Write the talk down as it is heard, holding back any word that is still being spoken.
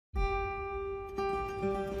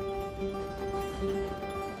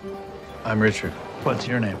I'm Richard. What's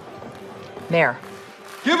your name? Mare.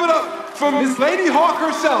 Give it up for Miss Lady Hawk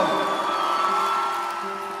herself.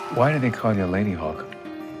 Why do they call you Lady Hawk?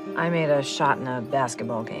 I made a shot in a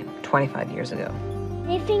basketball game 25 years ago.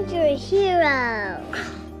 They think you're a hero.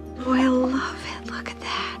 Oh, I love it. Look at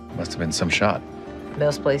that. Must have been some shot.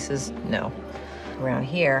 Most places, no. Around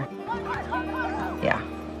here, yeah.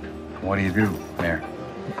 What do you do, Mayor?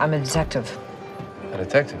 I'm a detective. A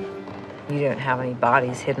detective? You don't have any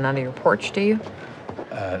bodies hidden under your porch, do you?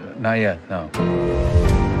 Not yet, no.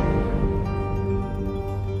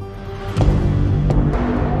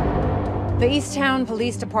 The Easttown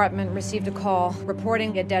Police Department received a call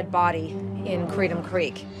reporting a dead body in Creedham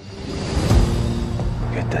Creek.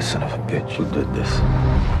 Get that son of a bitch. Who did this?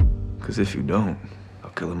 Because if you don't,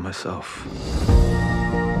 I'll kill him myself.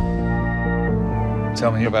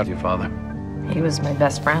 Tell me about your father. He was my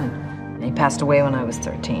best friend. He passed away when I was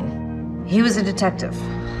 13. He was a detective.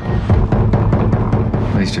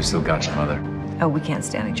 At least you've still got your mother. Oh, we can't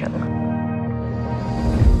stand each other.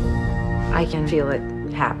 I can feel it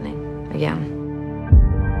happening again.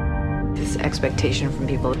 This expectation from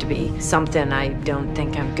people to be something I don't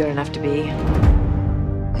think I'm good enough to be.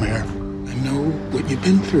 Mare, I know what you've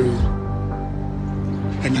been through,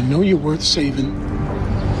 and I know you're worth saving.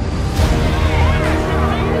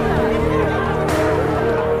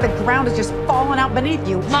 The ground is just falling out beneath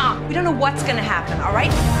you. Mom, we don't know what's gonna happen, all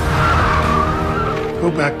right? Go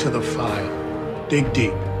back to the file. Dig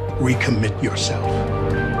deep. Recommit yourself.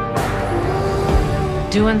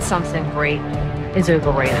 Doing something great is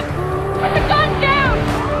overrated. Put the gun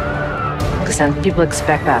down! Listen, people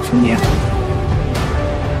expect that from you.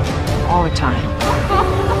 All the time.